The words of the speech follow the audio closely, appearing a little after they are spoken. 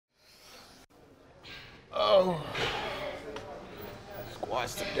go.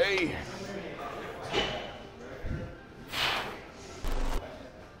 Squats today.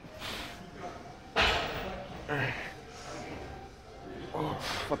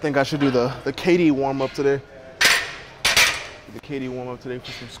 I think I should do the KD warm up today. The KD warm up today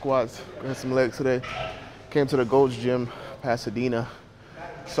for some squats. Got some legs today. Came to the Gold's Gym, Pasadena.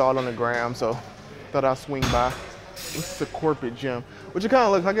 Saw it on the gram, so thought I'd swing by. This is a corporate gym, which it kind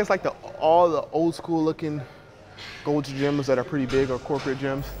of looks like it's like all the old school looking Gold's gyms that are pretty big are corporate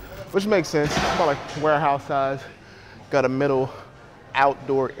gyms, which makes sense. It's about like warehouse size. Got a middle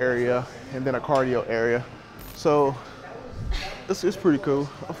outdoor area and then a cardio area. So it's pretty cool.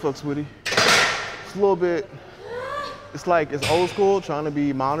 I fucks with it. It's a little bit, it's like it's old school trying to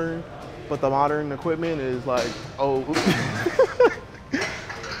be modern, but the modern equipment is like old.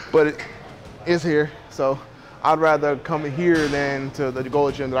 But it is here, so I'd rather come here than to the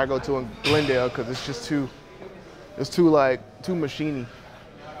Gold Gym that I go to in Glendale because it's just too machiney.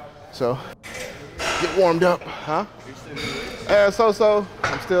 So get warmed up, huh? Yeah, so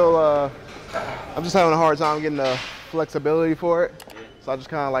I'm just having a hard time getting the flexibility for it. So I just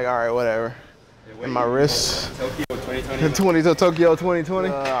kind of like, all right, whatever. And my wrists. Tokyo 2020.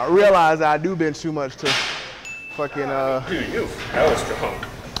 I realized I do bench too much to fucking. Dude, you hella strong.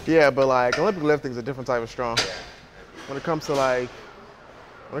 Yeah, but like Olympic lifting is a different type of strong. When it comes to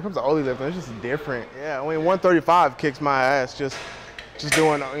Ollie lifting, it's just different. Yeah, I mean 135 kicks my ass just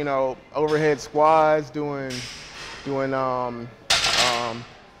doing, you know, overhead squats, doing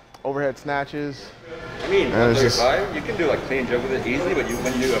overhead snatches. I mean, 135, you can do like clean jump with it easily, but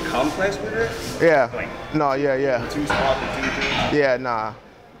when you do a complex with it, yeah, like, no, yeah. 2 squats and 2 jumps. Yeah, nah.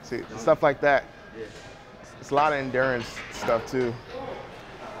 See, stuff like that. Yeah. It's a lot of endurance stuff too.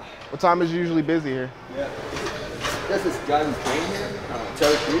 What time is you usually busy here? Yeah. This is guy who's trained here,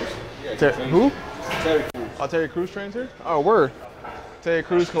 Terry Crews. Yeah, who? Terry Crews. Oh, Terry Crews trains here? Oh, word. Terry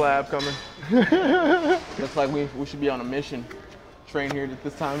Crews collab coming. Looks like we should be on a mission. Train here at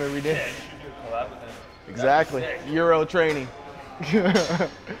this time every day. Yeah, you should do a collab with him. Exactly. Euro training.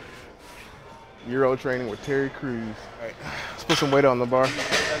 Euro training with Terry Crews. All right, let's put some weight on the bar.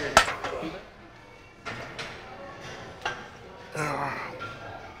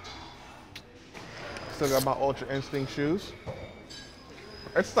 Still got my Ultra Instinct shoes.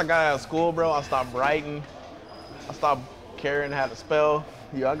 Ever since I got out of school, bro, I stopped writing. I stopped caring how to spell.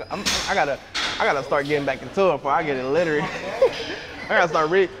 Yeah, I gotta start getting back into it before I get illiterate. I gotta start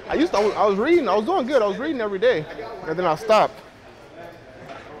reading. I was reading. I was doing good. I was reading every day, and then I stopped.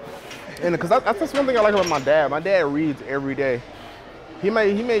 And because that's one thing I like about my dad. My dad reads every day. He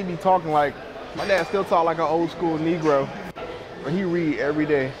may be talking like my dad still talk like an old school Negro, but he read every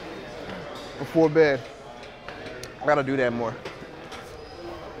day before bed. I gotta do that more.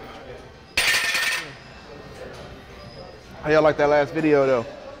 How y'all like that last video though?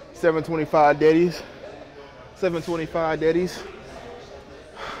 725 daddies. 725 daddies.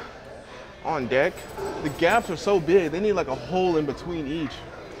 On deck. The gaps are so big, they need like a hole in between each.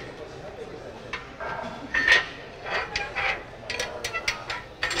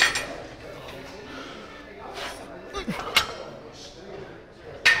 What'd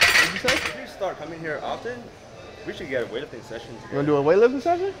you say? If you start coming here often, we should get a weightlifting session together. You wanna do a weightlifting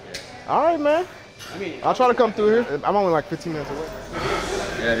session? Yeah. All right, man. I mean, I'll try to come through here. I'm only like 15 minutes away.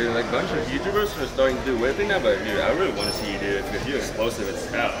 Yeah, dude, like a bunch of YouTubers are starting to do weightlifting now, but dude, I really want to see you do it because you're explosive as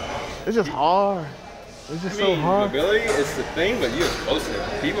hell. It's just hard. It's just so hard. Mobility is the thing, but you're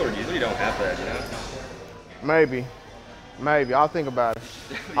explosive. People usually don't have that, you know? Maybe. I'll think about it.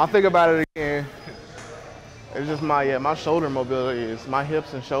 I'll think about it again. It's just my shoulder mobility is my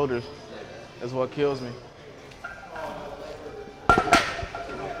hips and shoulders is what kills me.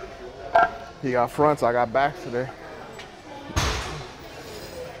 He got fronts, I got backs today.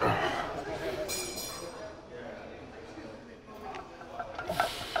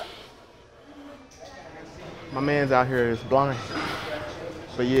 My man's out here is blind,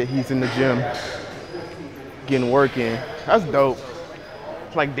 but yeah, he's in the gym getting work in. That's dope.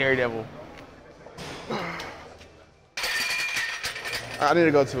 It's like Daredevil. I need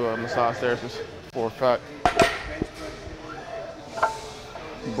to go to a massage therapist for a fact.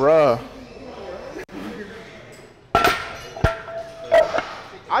 Bruh.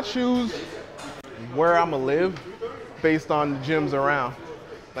 I choose where I'ma live based on the gyms around.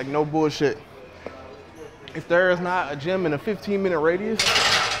 Like, no bullshit. If there is not a gym in a 15-minute radius,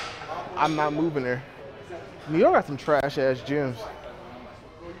 I'm not moving there. New York got some trash ass gyms.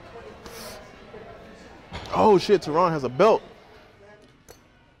 Oh shit, Tehran has a belt.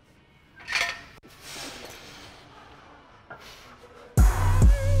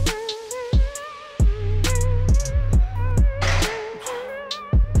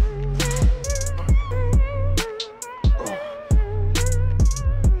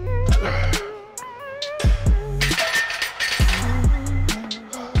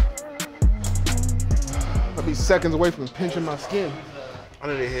 I'll be seconds away from pinching my skin. I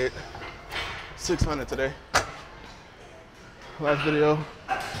need to hit 600 today. Last video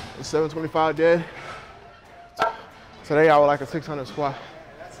was 725 dead. Today I would like a 600 squat.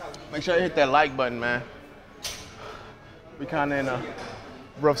 Make sure you hit that like button, man. We kind of in a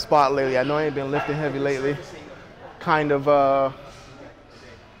rough spot lately. I know I ain't been lifting heavy lately. Kind of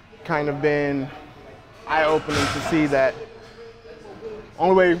been eye-opening to see that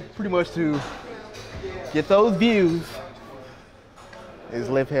only way pretty much to get those views is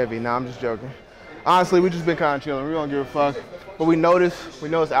lift heavy. Nah, I'm just joking. Honestly, we just been kind of chilling. We don't give a fuck. But we notice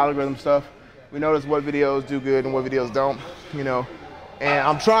algorithm stuff. We notice what videos do good and what videos don't, you know. And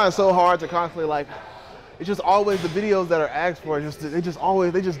I'm trying so hard to constantly, like, it's just always the videos that are asked for,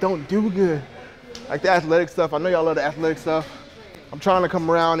 they just don't do good. Like the athletic stuff, I know y'all love the athletic stuff. I'm trying to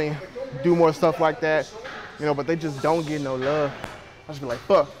come around and do more stuff like that, you know, but they just don't get no love. I just be like,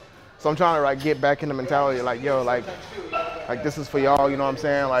 fuck. So I'm trying to like get back in the mentality, like, yo, like this is for y'all, you know what I'm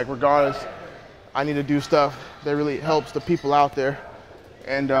saying? Like regardless, I need to do stuff that really helps the people out there.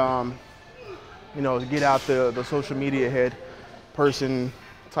 And, you know, to get out the social media head person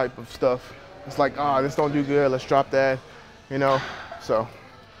type of stuff. It's like, oh, this don't do good, let's drop that, you know? So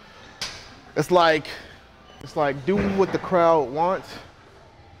it's like doing what the crowd wants,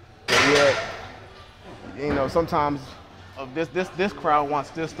 but yet, you know, sometimes this crowd wants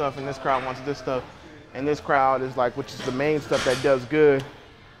this stuff and this crowd wants this stuff, and this crowd is like, which is the main stuff that does good,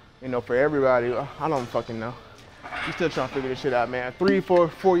 you know, for everybody. I don't fucking know. We still trying to figure this shit out, man. 4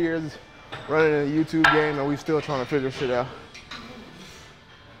 years running a YouTube game and we still trying to figure shit out.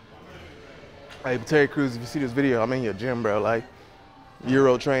 Hey, Terry Crews, if you see this video, I'm in your gym, bro. Like,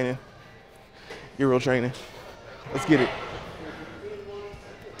 Euro training. Let's get it.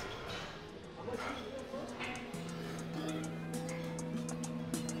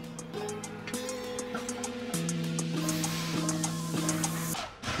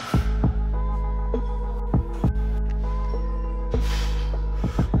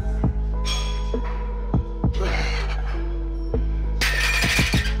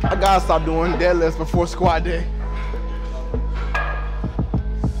 I gotta stop doing deadlifts before squat day.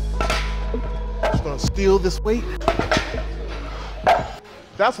 Just gonna steal this weight.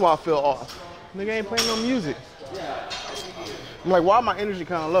 That's why I feel off. Nigga ain't playing no music. I'm like, why my energy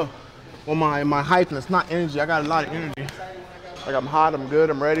kind of low? Well, my hypeness, not energy. I got a lot of energy. Like I'm hot, I'm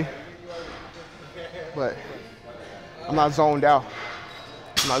good, I'm ready. But I'm not zoned out.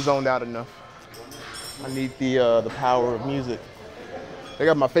 I'm not zoned out enough. I need the power of music. They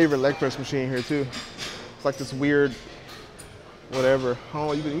got my favorite leg press machine here too. It's like this weird, whatever.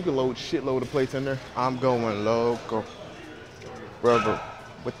 Oh, you can load shitload of plates in there. I'm going loco, brother,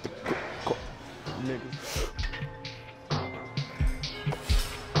 with the niggas.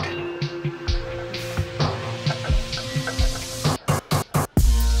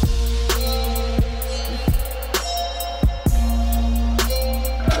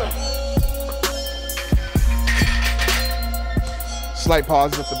 Slight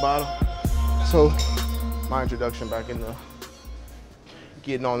pauses at the bottom. So my introduction back into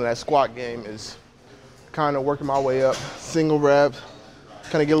getting on that squat game is kind of working my way up, single reps,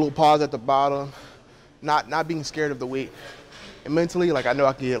 kind of get a little pause at the bottom, not being scared of the weight. And mentally, like I know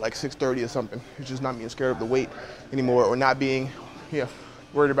I can get like 630 or something. It's just not being scared of the weight anymore, or not being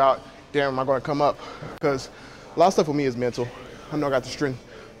worried about, damn, am I gonna come up? Because a lot of stuff for me is mental. I know I got the strength.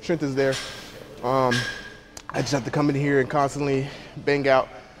 Strength is there. I just have to come in here and constantly bang out,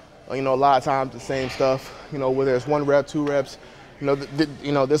 you know, a lot of times the same stuff, you know, whether it's 1 rep, 2 reps, you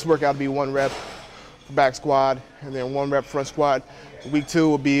know, this workout will be 1 rep for back squat and then 1 rep front squat. Week 2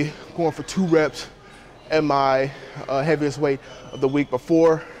 will be going for 2 reps at my heaviest weight of the week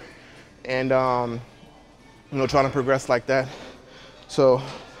before, and, you know, trying to progress like that. So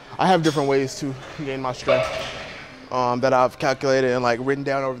I have different ways to gain my strength that I've calculated and like written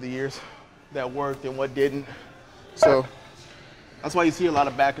down over the years that worked and what didn't. So that's why you see a lot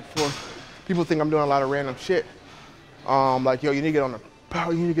of back and forth. People think I'm doing a lot of random shit. Like, yo, you need to get on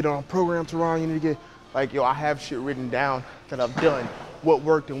a program, Teron. You need to get, like, yo, I have shit written down that I've done, what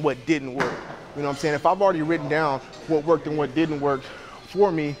worked and what didn't work. You know what I'm saying? If I've already written down what worked and what didn't work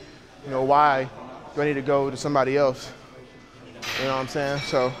for me, you know, why do I need to go to somebody else? You know what I'm saying?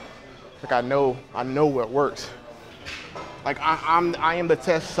 So, like, I know what works. Like I am the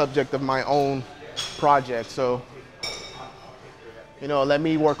test subject of my own project, so you know, let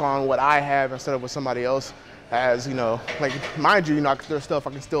me work on what I have instead of what somebody else has. You know, like mind you, you know, there's stuff I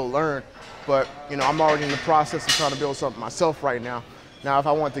can still learn, but you know, I'm already in the process of trying to build something myself right now. Now, if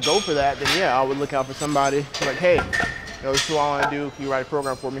I want to go for that, then yeah, I would look out for somebody like, hey, you know, this is what I want to do. Can you write a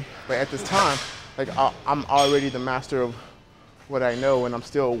program for me? But at this time, Like I'm already the master of what I know, and I'm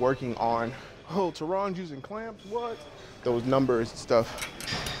still working on. Oh, Tehran's using clamps. What? Those numbers and stuff.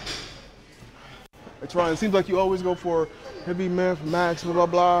 Tehran, it seems like you always go for heavy max, blah blah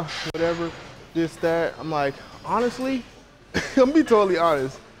blah, whatever, this that. I'm like, honestly, I'm gonna be totally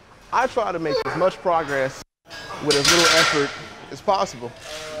honest. I try to make as much progress with as little effort as possible.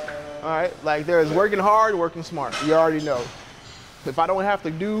 All right, like there's working hard, working smart. You already know. If I don't have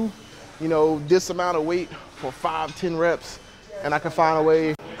to do, you know, this amount of weight for 5-10 reps, and I can find a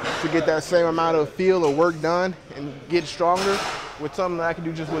way to get that same amount of feel or work done and get stronger with something that I can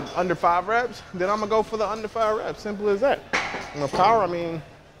do just with under 5 reps, then I'm gonna go for the under 5 reps. Simple as that. And with power, I mean,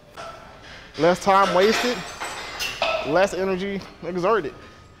 less time wasted, less energy exerted.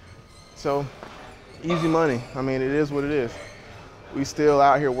 So, easy money. I mean, it is what it is. We still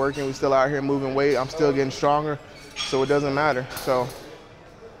out here working, we still out here moving weight. I'm still getting stronger, so it doesn't matter. So,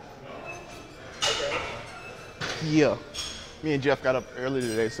 yeah. Me and Jeff got up early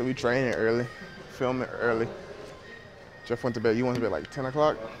today, so we trained early, filming early. Jeff went to bed. You went to bed like 10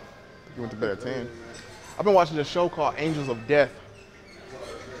 o'clock? You went to bed at 10. I've been watching this show called Angels of Death.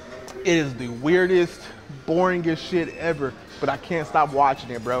 It is the weirdest, boringest shit ever, but I can't stop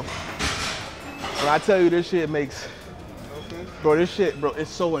watching it, bro. When I tell you this shit makes, bro, this shit, bro, it's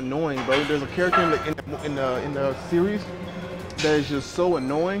so annoying, bro. There's a character in the series that is just so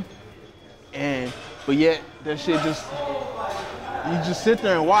annoying, but yet that shit just, you just sit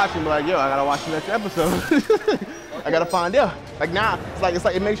there and watch and be like, yo, I gotta watch the next episode. I gotta find out. Like now, it's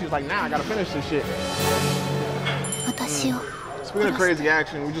like it makes you like, nah, I gotta finish this shit. Speaking of crazy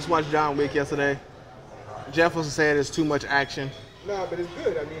action, we just watched John Wick yesterday. Jeff was saying it's too much action. No, but it's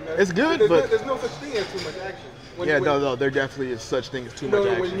good. I mean, it's good, but there's no such thing as too much action. No, there definitely is such thing as too much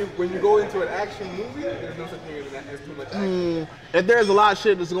action. When you go into an action movie, there's no such thing as too much action. If there's a lot of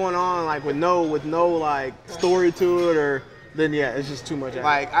shit that's going on, like with no like story to it, then yeah, it's just too much action.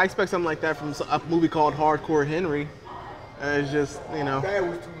 Like I expect something like that from a movie called Hardcore Henry. It's just, you know. That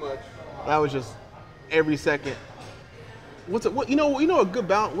was too much. That was just every second. What's a good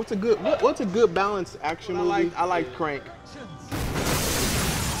balance? What's a good balanced action movie? I like Crank.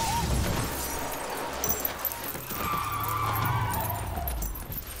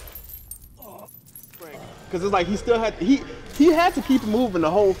 Because it's like he still had he had to keep moving the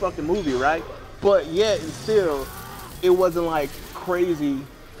whole fucking movie, right? But yet and still, it wasn't like crazy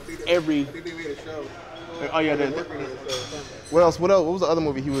every. I think they made a show. Oh yeah, what else? What was the other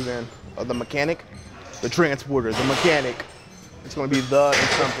movie he was in? The Mechanic, the Transporter, the Mechanic. It's gonna be the and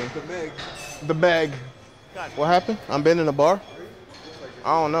something. The Meg. The Meg. What happened? I'm been in a bar.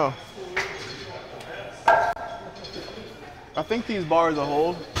 I don't know. I think these bars are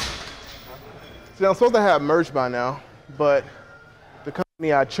hold. See, I'm supposed to have merch by now, but the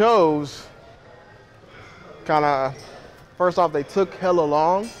company I chose kind of, first off, they took hella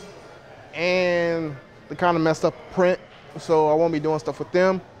long and they kind of messed up print, so I won't be doing stuff with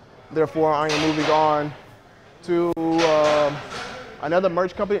them. Therefore, I am moving on to another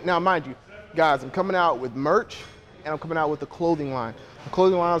merch company. Now, mind you, guys, I'm coming out with merch and I'm coming out with a clothing line. The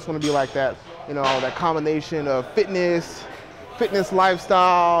clothing line is going to be like that, you know, that combination of fitness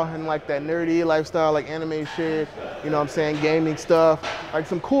lifestyle and like that nerdy lifestyle, like anime shit, you know what I'm saying, gaming stuff, like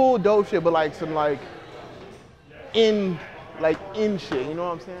some cool dope shit, but like some like in shit, you know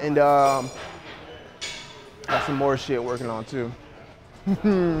what I'm saying? And got some more shit working on too.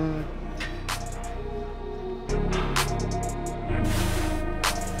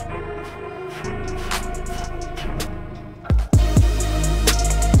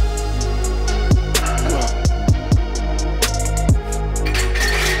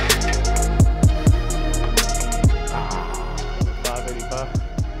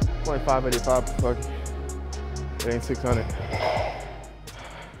 $585 per fucking. It ain't 600.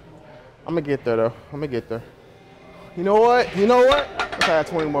 I'm gonna get there though. I'm gonna get there. You know what? Let's add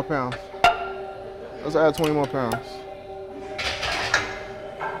 20 more pounds. Let's add 20 more pounds.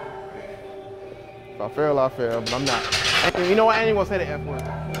 If I fail, I fail, but I'm not. And you know what? I ain't gonna say the F word.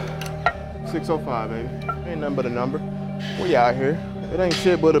 605, baby. Ain't nothing but a number. We out here. It ain't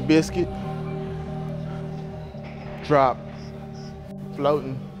shit but a biscuit. Drop.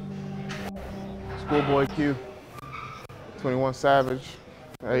 Floating. Schoolboy Q. 21 Savage.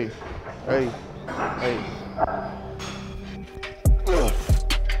 Hey.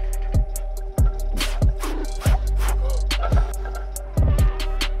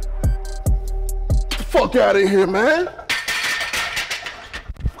 Fuck out of here, man.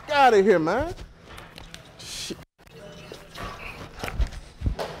 Fuck out of here, man. Shit.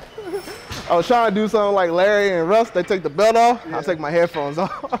 I was trying to do something like Larry and Russ. They take the belt off. Yeah. I take my headphones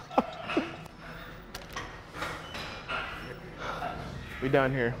off. We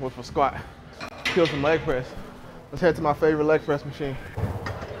done here with a squat. Kill some leg press. Let's head to my favorite leg press machine.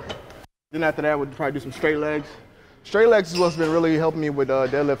 Then after that, we'll probably do some straight legs. Straight legs is what's been really helping me with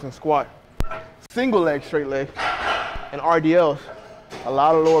deadlift and squat. Single leg straight leg and RDLs. A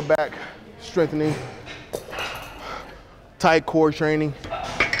lot of lower back strengthening, tight core training,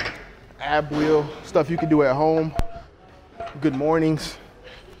 ab wheel, stuff you can do at home. Good mornings.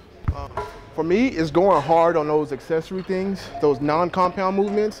 For me, it's going hard on those accessory things, those non-compound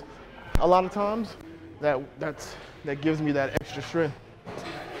movements. A lot of times, that gives me that extra strength.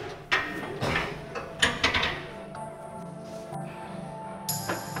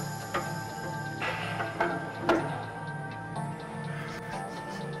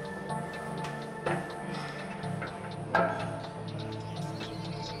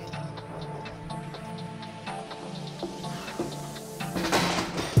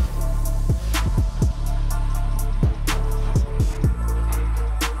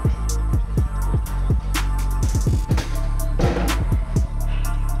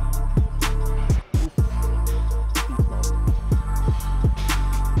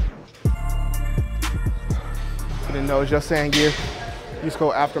 It's Just Saying Gear. Use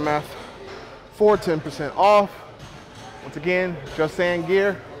code Aftermath for 10% off. Once again, Just Saying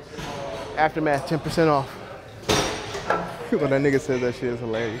Gear, Aftermath 10% off. When that nigga says that shit is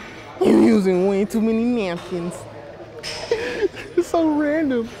hilarious. You're using way too many napkins. It's so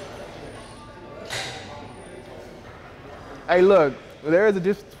random. Hey, look, there is a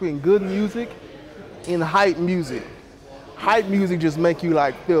difference between good music and hype music. Hype music just make you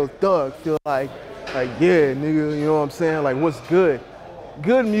like feel thug, feel like yeah, nigga, you know what I'm saying? Like, what's good?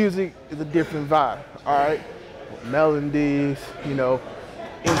 Good music is a different vibe, all right? Melodies, you know,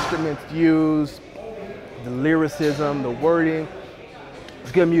 instruments used, the lyricism, the wording.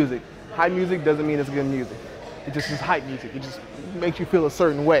 It's good music. Hype music doesn't mean it's good music. It just is hype music. It just makes you feel a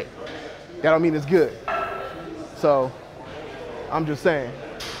certain way. That don't mean it's good. So, I'm just saying,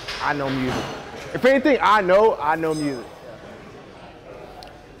 I know music. If anything, I know music.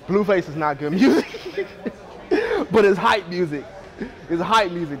 Blueface is not good music, but it's hype music. It's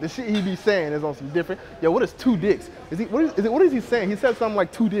hype music. The shit he be saying is on some different. Yo, what is two dicks? What is he saying? He said something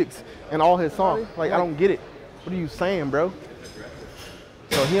like two dicks in all his songs. Like, I don't get it. What are you saying, bro?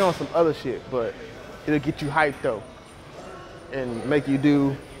 So he on some other shit, but it'll get you hyped though, and make you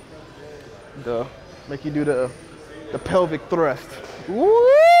do the pelvic thrust.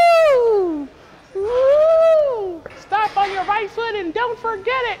 Woo! Woo! Stop on your right foot and don't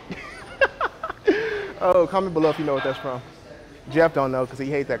forget it. Oh, comment below if you know what that's from. Jeff don't know because he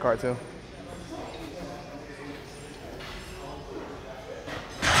hates that cartoon.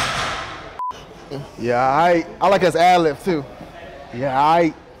 Yeah, I like his ad lib too.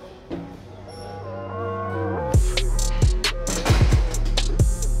 Yeah,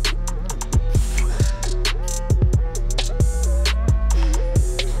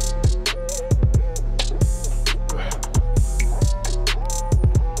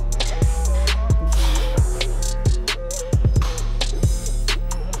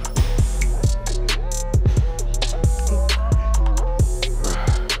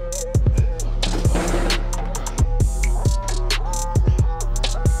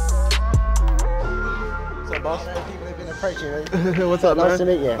 What's up, man? Nice to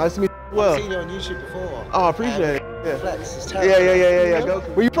meet you. Nice to meet you. Well, I've seen you on YouTube before. Oh, I appreciate it. Yeah. Flex is terrible. Yeah. Go.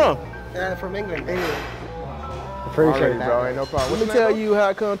 Where you from? From England. Appreciate it, bro. Ain't no problem. Let me tell you how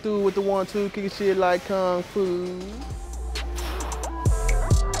I come through with the 1-2, kick shit like kung fu.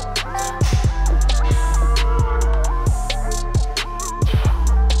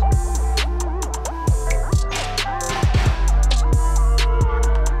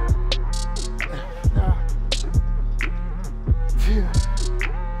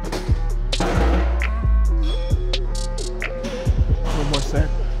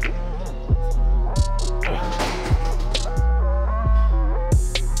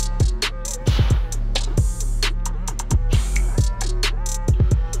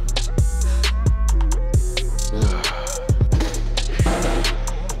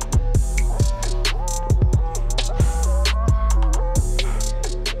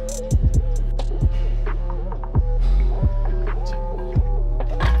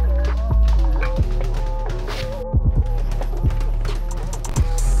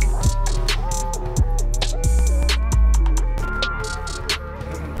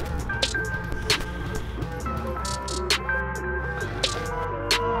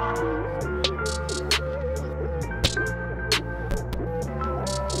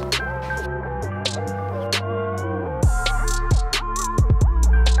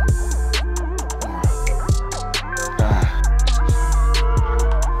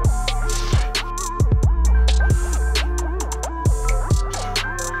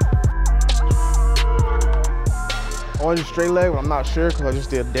 straight leg, but I'm not sure because I just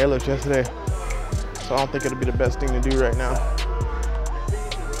did deadlift yesterday. So I don't think it'll be the best thing to do right now.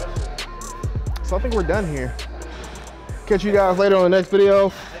 So I think we're done here. Catch you guys later on the next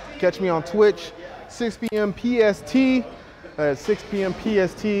video. Catch me on Twitch, 6 p.m. PST. At 6 p.m.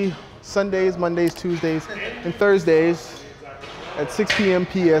 PST, Sundays, Mondays, Tuesdays, and Thursdays at 6 p.m.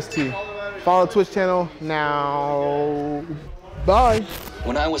 PST. Follow the Twitch channel now. Bye.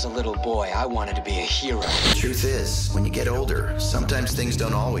 When I was a little boy, I wanted to be a hero. The truth is, when you get older, sometimes things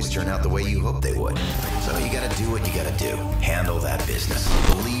don't always turn out the way you hope they would. So you gotta do what you gotta do. Handle that business.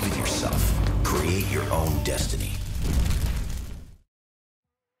 Believe in yourself. Create your own destiny.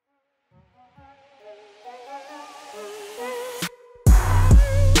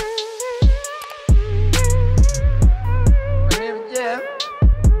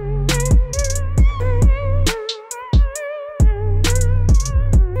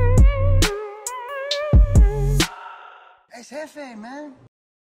 It's Jefe, man.